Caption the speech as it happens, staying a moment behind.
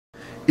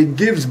it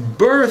gives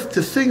birth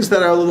to things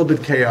that are a little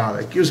bit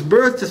chaotic. It gives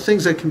birth to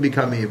things that can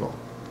become evil.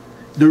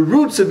 The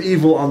roots of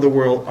evil on the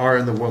world are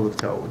in the world of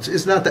Tohu.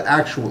 It's not the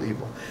actual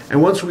evil.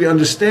 And once we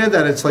understand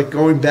that, it's like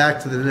going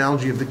back to the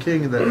analogy of the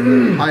king and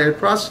the hired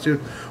prostitute.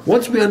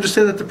 Once we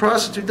understand that the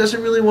prostitute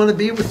doesn't really want to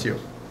be with you.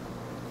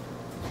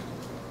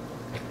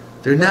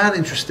 They're not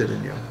interested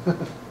in you.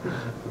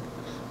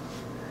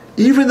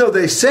 Even though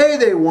they say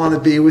they want to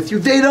be with you,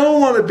 they don't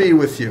want to be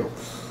with you.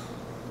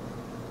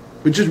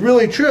 Which is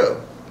really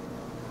true.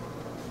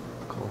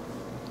 Cool.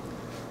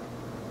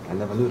 I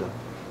never knew that.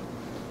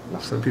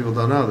 Some people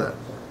don't know that.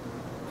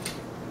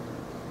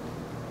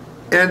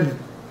 And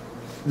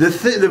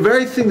the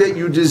very thing that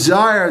you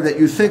desire, that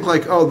you think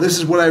like, oh, this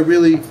is what I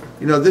really,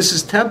 this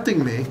is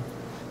tempting me.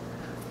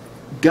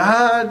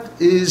 God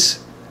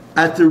is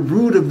at the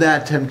root of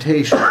that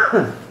temptation.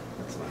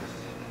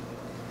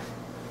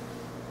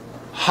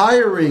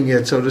 Hiring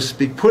it, so to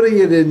speak, putting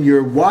it in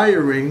your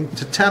wiring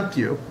to tempt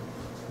you.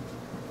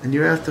 And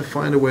you have to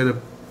find a way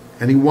to,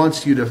 and He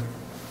wants you to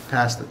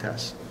pass the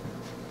test.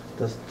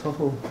 Does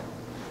Tohu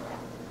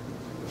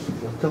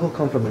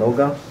come from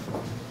Noga?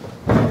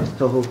 Does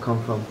Tohu come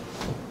from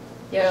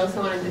Yeah, I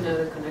also wanted to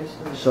know the connection.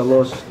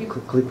 Shalosh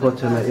Klipot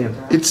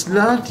Hameim? It's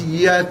not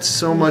yet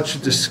so much a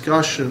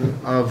discussion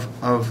of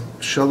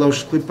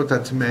Shalosh Klipot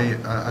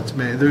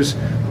Hameim. There's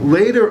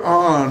later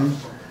on,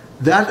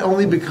 that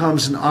only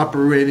becomes an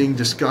operating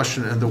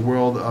discussion in the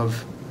world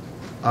of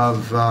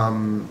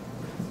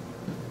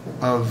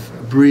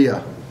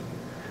Bria.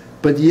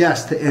 But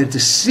yes, the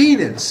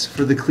antecedents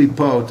for the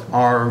Klipot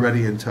are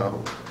already in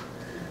Tohu.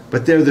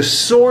 But they're the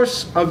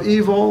source of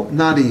evil,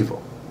 not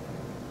evil.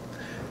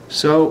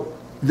 So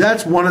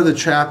that's one of the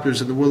chapters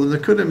of the Will of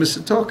Nekudim, is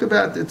to talk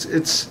about,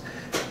 it's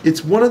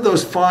one of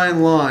those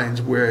fine lines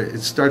where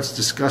it starts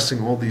discussing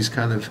all these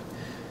kind of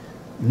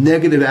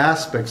negative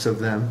aspects of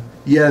them,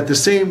 yet at the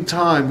same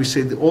time we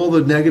say that all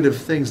the negative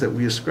things that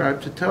we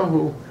ascribe to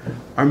Tohu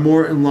are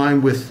more in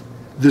line with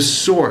the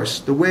source,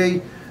 the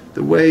way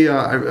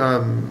Shaya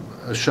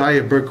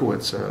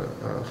Berkowitz,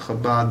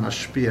 Chabad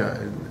Mashpia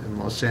in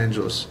Los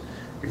Angeles,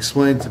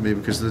 explained to me,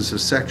 because there's a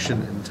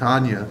section in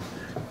Tanya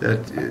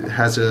that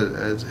has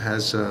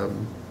a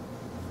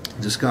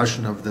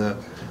discussion of the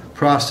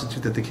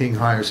prostitute that the king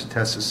hires to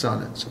test his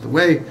son in. So the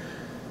way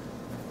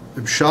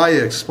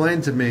Shaya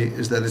explained to me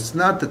is that it's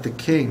not that the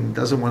king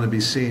doesn't want to be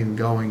seen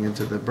going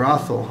into the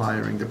brothel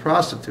hiring the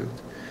prostitute.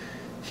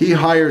 He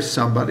hires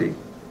somebody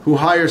who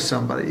hires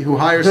somebody who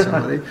hires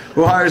somebody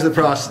who hires the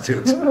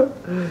prostitute.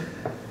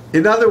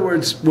 In other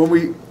words, when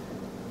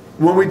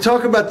we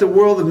talk about the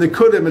world of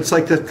Nekudim, it's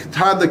like the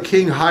time the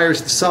king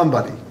hires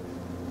somebody.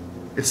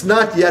 It's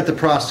not yet the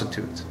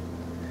prostitute.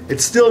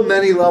 It's still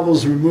many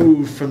levels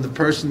removed from the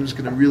person who's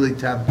going to really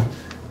tempt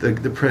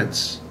the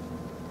prince.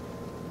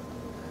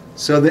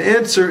 So the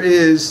answer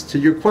is, to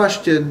your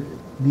question,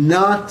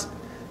 not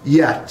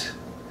yet.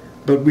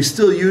 But we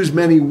still use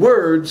many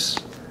words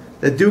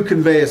that do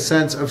convey a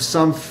sense of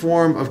some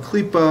form of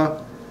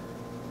klipa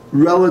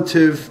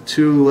relative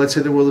to, let's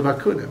say, the world of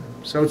Akudim.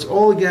 So it's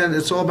all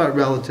about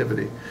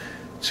relativity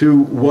to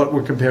what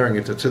we're comparing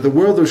it to. To the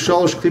world of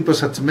Shalosh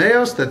Klipos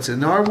Hatmeos, that's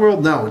in our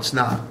world, no, it's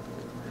not.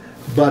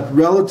 But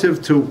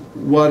relative to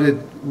what it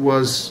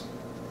was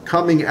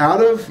coming out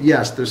of,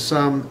 yes, there's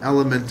some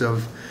element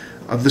of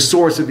the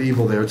source of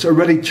evil there. It's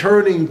already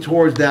turning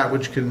towards that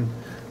which can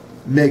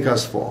make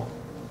us fall.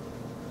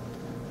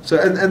 So,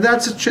 and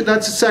that's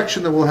a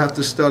section that we'll have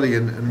to study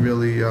and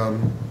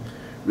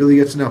really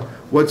get to know.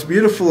 What's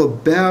beautiful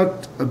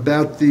about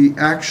the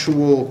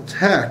actual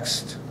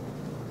text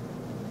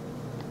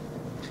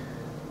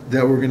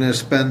that we're going to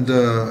spend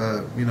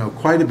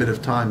quite a bit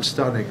of time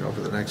studying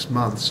over the next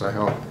months, I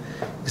hope,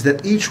 is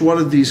that each one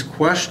of these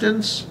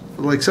questions,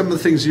 like some of the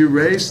things you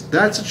raised,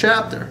 that's a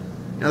chapter.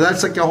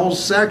 That's like a whole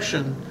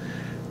section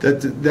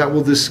that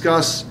will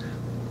discuss,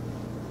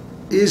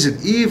 is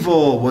it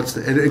evil?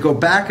 And it go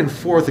back and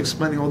forth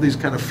explaining all these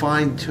kind of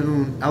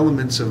fine-tuned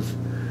elements of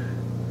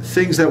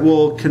things that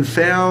will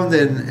confound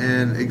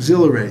and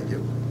exhilarate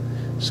you.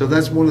 So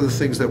that's one of the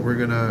things that we're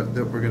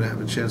gonna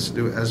have a chance to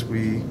do as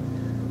we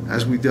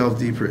delve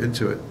deeper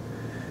into it.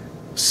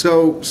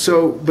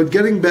 But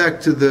getting back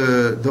to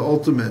the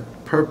ultimate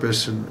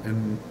purpose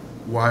and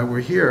why we're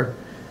here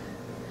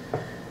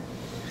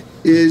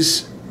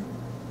is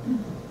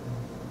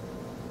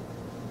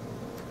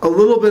a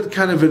little bit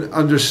kind of an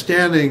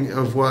understanding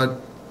of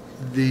what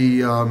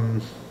the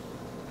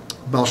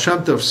Baal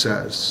Shem Tov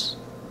says,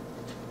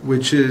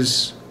 which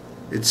is,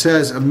 it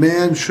says, a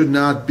man should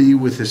not be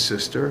with his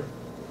sister,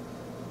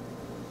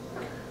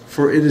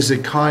 for it is a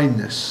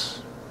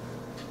kindness.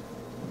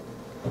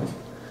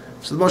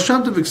 So the Baal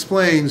Shem Tov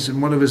explains in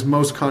one of his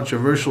most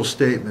controversial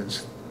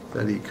statements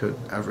that he could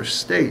ever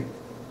state,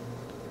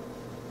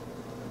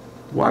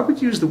 why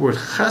would you use the word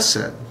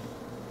chesed,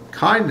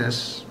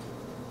 kindness,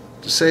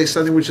 to say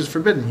something which is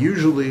forbidden?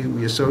 Usually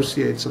we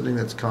associate something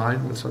that's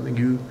kind with something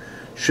you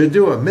should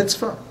do, a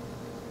mitzvah.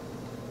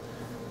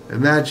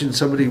 Imagine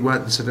somebody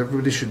went and said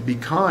everybody should be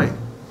kind.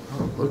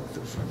 Oh, look, the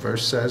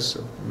verse says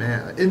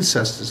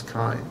incest is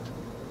kind.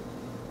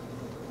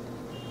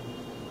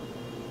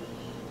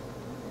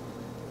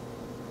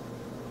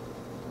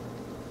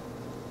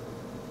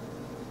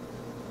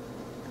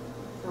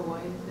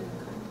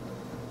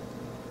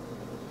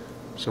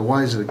 So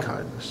why is it a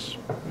kindness?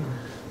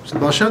 So the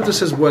Baal Shem Tov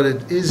says what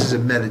it is a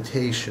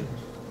meditation.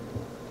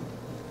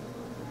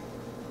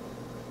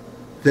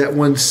 That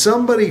when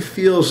somebody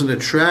feels an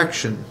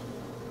attraction,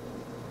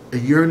 a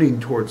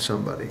yearning towards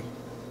somebody,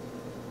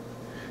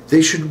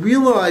 they should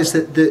realize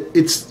that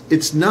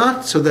it's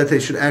not so that they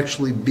should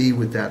actually be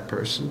with that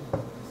person.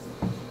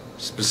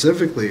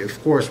 Specifically, of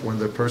course, when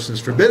the person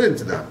is forbidden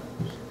to them.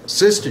 A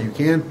sister, you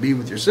can't be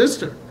with your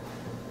sister.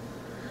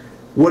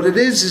 What it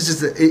is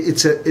that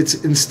it's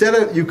instead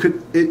of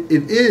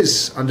it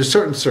is under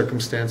certain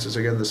circumstances.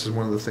 Again, this is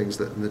one of the things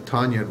that the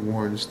Tanya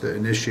warns the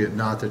initiate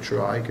not to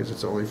try, because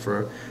it's only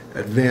for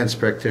advanced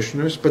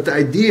practitioners. But the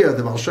idea,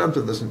 the Baal Shem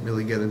Tov doesn't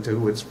really get into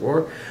who it's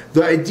for.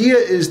 The idea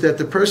is that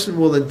the person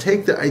will then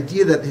take the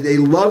idea that they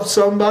love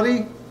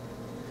somebody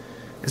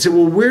and say,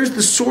 well, where's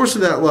the source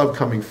of that love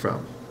coming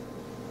from?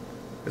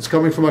 It's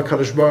coming from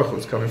HaKadosh Baruch Hu,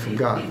 it's coming from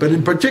God. But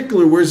in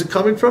particular, where is it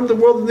coming from? The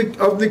world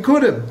of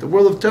Nikudim, the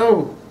world of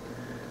Tohu.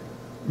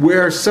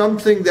 Where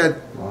something that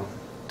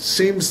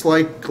seems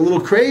like a little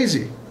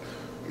crazy,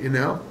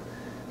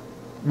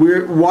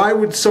 why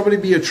would somebody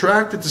be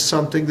attracted to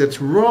something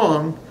that's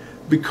wrong?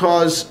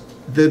 Because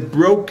the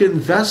broken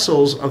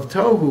vessels of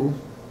Tohu,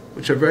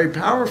 which are very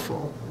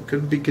powerful,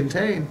 couldn't be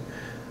contained,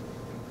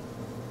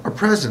 are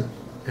present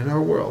in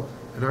our world,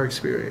 in our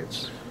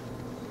experience.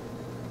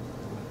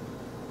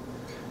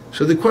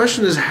 So the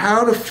question is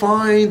how to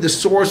find the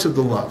source of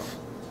the love.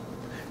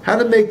 How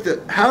to make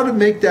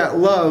that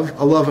love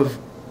a love of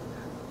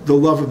the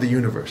love of the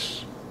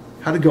universe.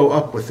 How to go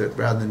up with it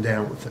rather than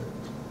down with it.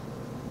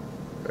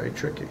 Very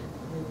tricky.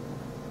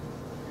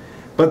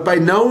 But by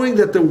knowing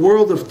that the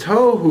world of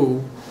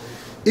Tohu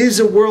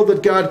is a world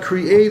that God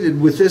created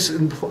with this,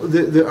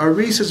 the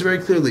Arizal says very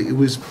clearly, it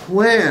was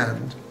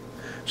planned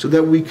so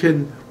that we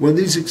can, when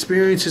these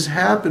experiences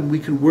happen, we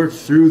can work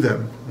through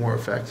them more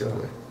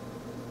effectively.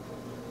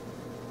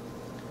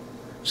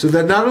 So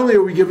that not only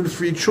are we given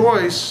free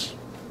choice,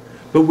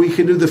 but we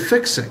can do the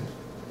fixing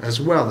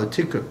as well, the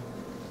tikkun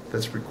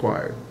that's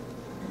required.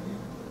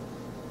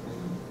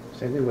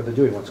 Same thing with the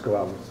Jew. He wants to go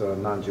out with a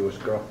non-Jewish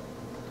girl.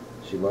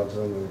 She loves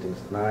him,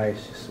 everything's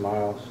nice, she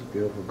smiles, she's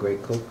beautiful,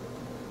 great cook.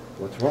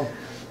 What's wrong?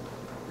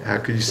 How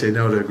could you say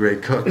no to a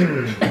great cook?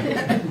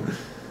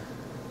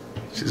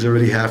 She's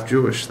already half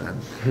Jewish then.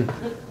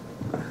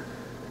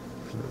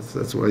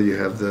 That's why you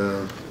have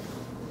the...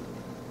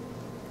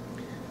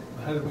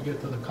 How did we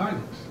get to the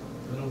kindness?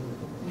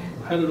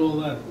 How did all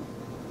that...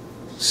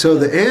 So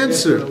the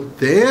answer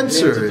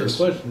is...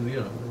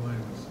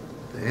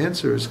 The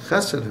answer is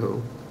chesed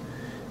hu,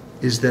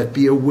 is that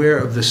be aware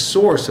of the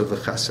source of the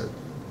chesed.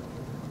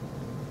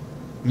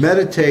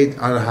 Meditate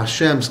on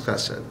Hashem's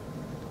chesed.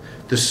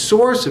 The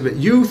source of it,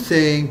 you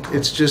think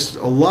it's just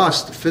a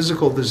lust,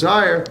 physical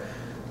desire.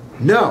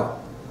 No,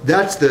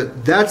 that's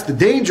the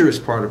dangerous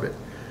part of it.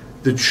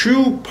 The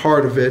true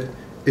part of it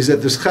is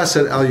that there's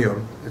chesed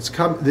elyon.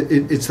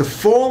 It's the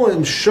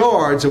fallen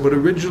shards of what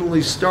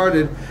originally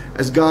started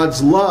as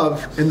God's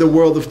love in the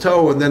world of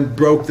Tohu and then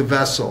broke the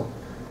vessel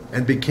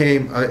and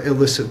became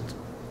illicit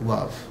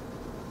love.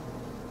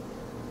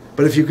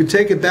 But if you could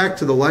take it back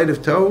to the light of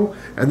Tohu,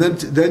 and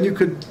then you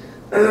could,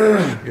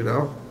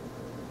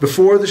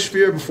 before the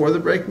shvir, before the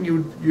breaking,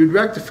 you'd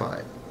rectify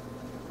it.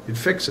 You'd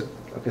fix it.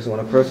 Okay, so when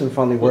a person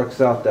finally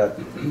works out that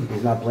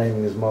he's not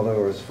blaming his mother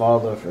or his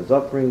father for his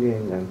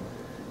upbringing, and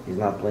he's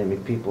not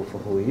blaming people for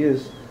who he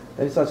is,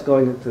 then he starts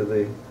going into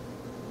the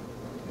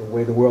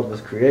way the world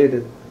was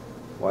created,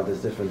 why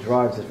there's different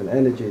drives, different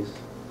energies.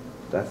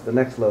 That's the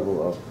next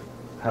level of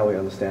how he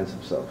understands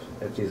himself.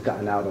 If he's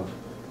gotten out of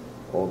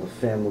all the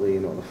family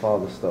and all the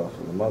father stuff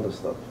and the mother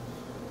stuff.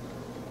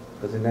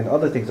 Because then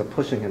other things are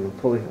pushing him and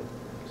pulling him.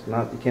 It's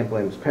not, you can't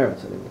blame his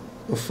parents anymore.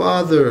 Well,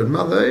 father and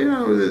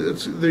mother,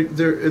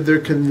 they're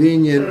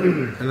convenient,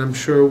 and I'm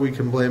sure we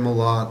can blame a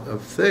lot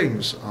of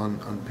things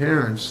on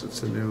parents. It's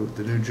the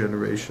new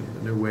generation,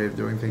 the new way of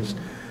doing things.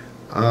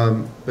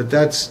 But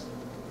that's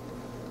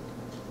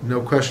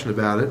no question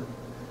about it.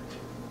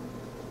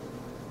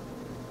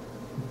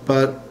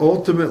 But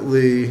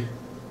ultimately,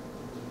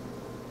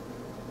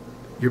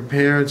 your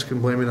parents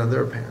can blame it on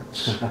their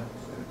parents.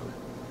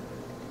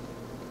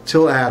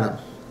 Till Adam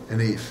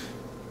and Eve.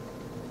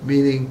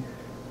 Meaning,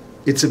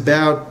 it's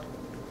about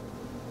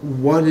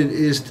what it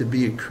is to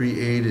be a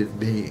created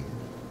being.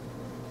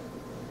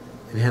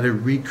 And how to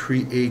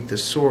recreate the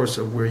source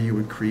of where you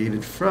were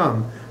created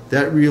from.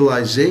 That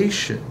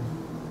realization,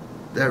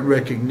 that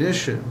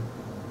recognition,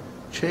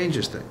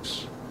 changes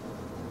things.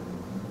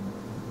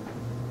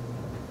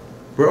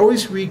 We're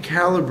always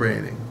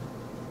recalibrating.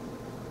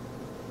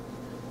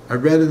 I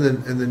read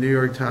in the New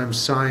York Times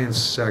Science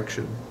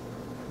section,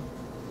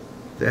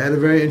 they had a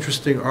very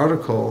interesting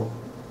article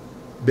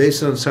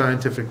based on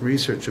scientific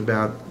research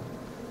about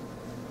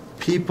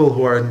people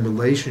who are in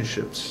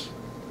relationships,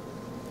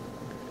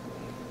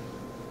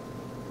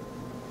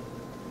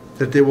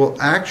 that they will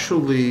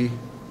actually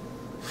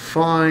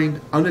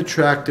find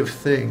unattractive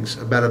things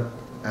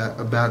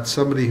about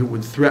somebody who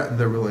would threaten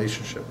their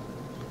relationship.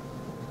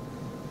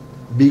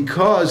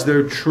 because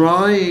they're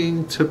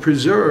trying to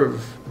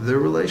preserve their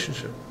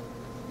relationship.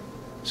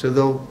 So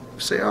they'll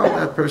say, oh,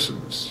 that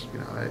person's,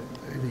 a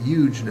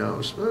huge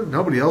nose. Well,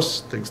 nobody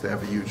else thinks they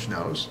have a huge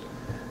nose.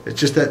 It's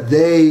just that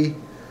they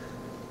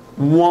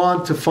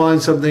want to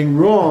find something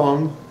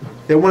wrong.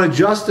 They want to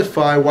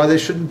justify why they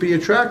shouldn't be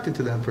attracted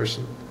to that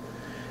person.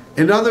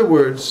 In other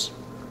words,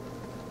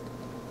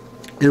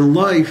 in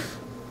life,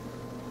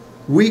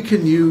 we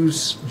can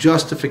use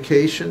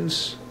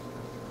justifications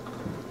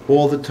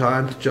all the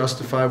time to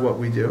justify what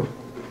we do.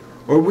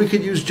 Or we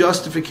could use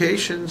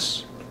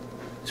justifications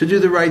to do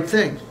the right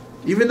thing,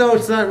 even though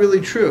it's not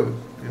really true.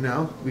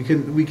 We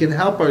can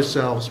help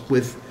ourselves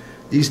with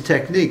these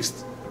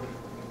techniques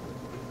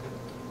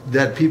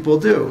that people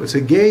do. It's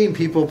a game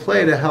people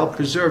play to help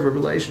preserve a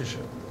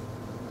relationship.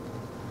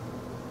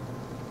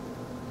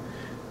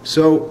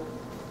 So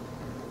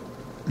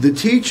the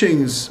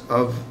teachings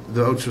of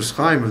the Otzus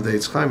Chaim, of the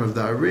Eitz Chaim, of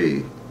the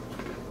Ari,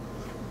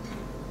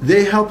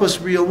 they help us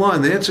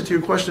realign. The answer to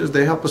your question is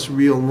they help us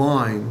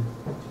realign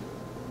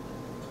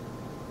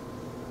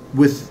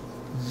with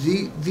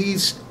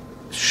these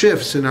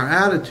shifts in our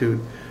attitude.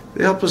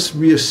 They help us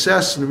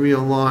reassess and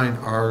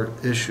realign our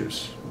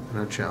issues and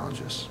our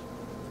challenges.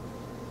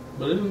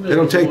 But isn't They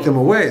don't take them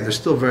away. They're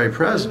still very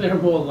present. Isn't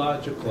there more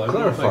logical? I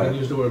don't know if I can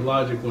use the word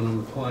logic when I'm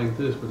applying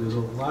this, but there's a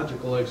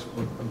logical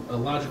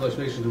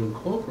explanation to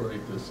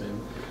incorporate this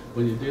in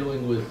when you're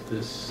dealing with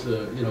this, with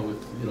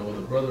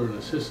a brother and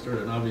a sister,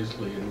 and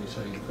obviously, and you're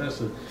saying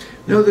chesed.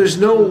 No, there's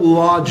no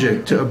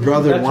logic to a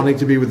brother wanting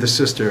to be with a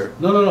sister.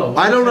 No.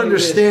 I don't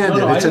understand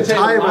it. It's a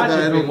tie that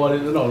I don't.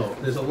 No.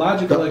 There's a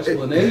logical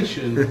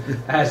explanation,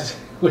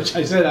 which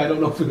I said I don't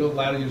know if we're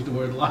allowed to use the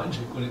word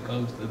logic when it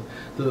comes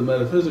to the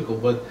metaphysical,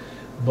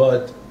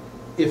 but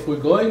if we're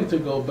going to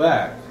go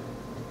back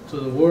to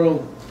the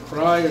world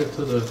prior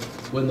to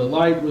when the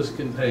light was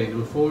contained,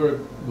 before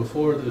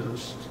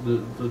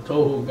the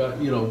tohu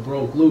got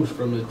broke loose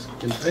from its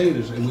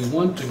containers, and we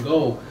want to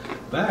go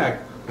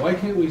back, why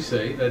can't we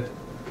say that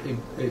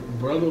a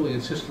brotherly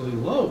and sisterly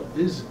love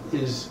is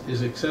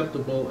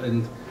acceptable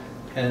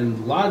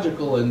and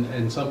logical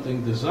and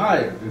something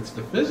desired? It's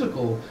the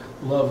physical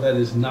love that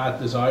is not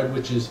desired,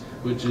 which is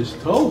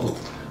tohu.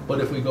 But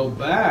if we go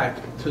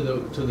back to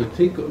the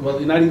tikkun, well,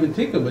 not even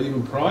tikkun, but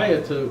even prior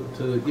to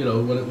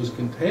when it was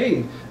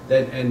contained,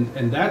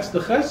 and that's the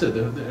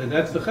chesed.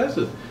 That's the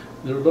chesed.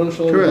 The Rebbeinu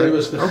Shalom gave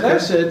us the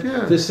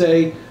chesed to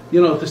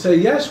say,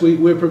 yes,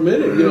 we're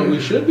permitted. We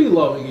should be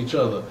loving each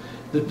other.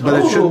 The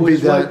tohu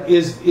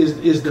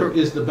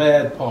is the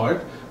bad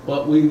part.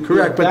 But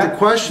correct. But the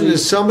question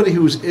is, somebody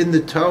who's in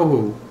the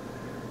tohu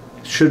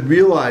should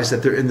realize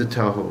that they're in the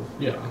tohu.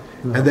 Yeah.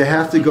 And they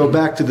have to go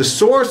back to the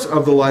source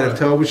of the light of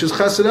Torah, which is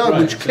Chesed El,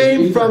 which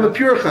came from a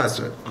pure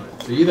Chesed.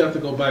 Right. So you either have to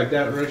go back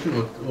that direction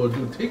or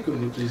do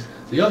Tikkun, which is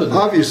the other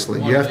direction.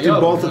 Obviously, you have to do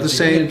both at the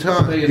same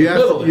time. You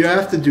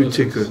have to do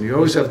Tikkun. You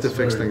always have to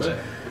fix things.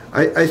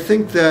 I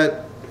think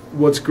that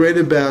what's great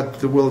about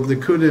the world of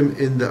Nikudim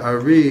in the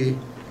Ari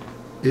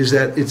is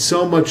that it's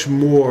so much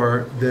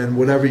more than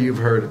whatever you've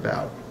heard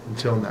about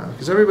until now.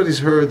 Because everybody's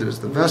heard there's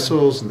the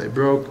vessels and they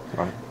broke.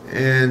 Right.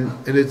 And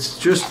it's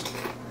just...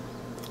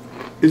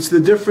 It's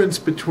the difference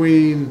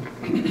between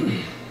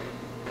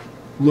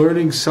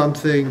learning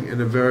something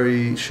in a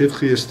very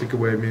shidchiyistic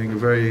way, meaning a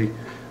very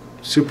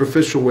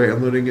superficial way,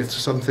 and learning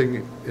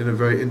something in a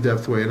very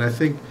in-depth way. And I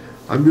think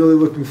I'm really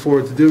looking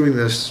forward to doing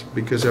this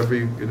because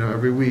every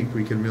week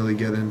we can really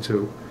get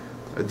into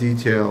a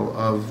detail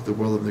of the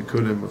world of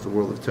Nikudim, of the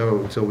world of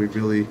Tohu, until we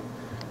really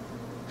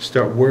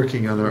start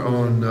working on our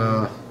own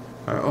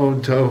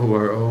Tohu,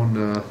 our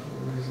own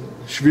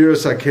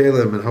Shviras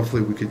HaKelim, and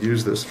hopefully we could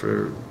use this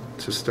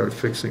to start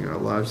fixing our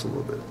lives a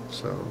little bit.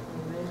 So,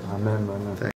 Amen.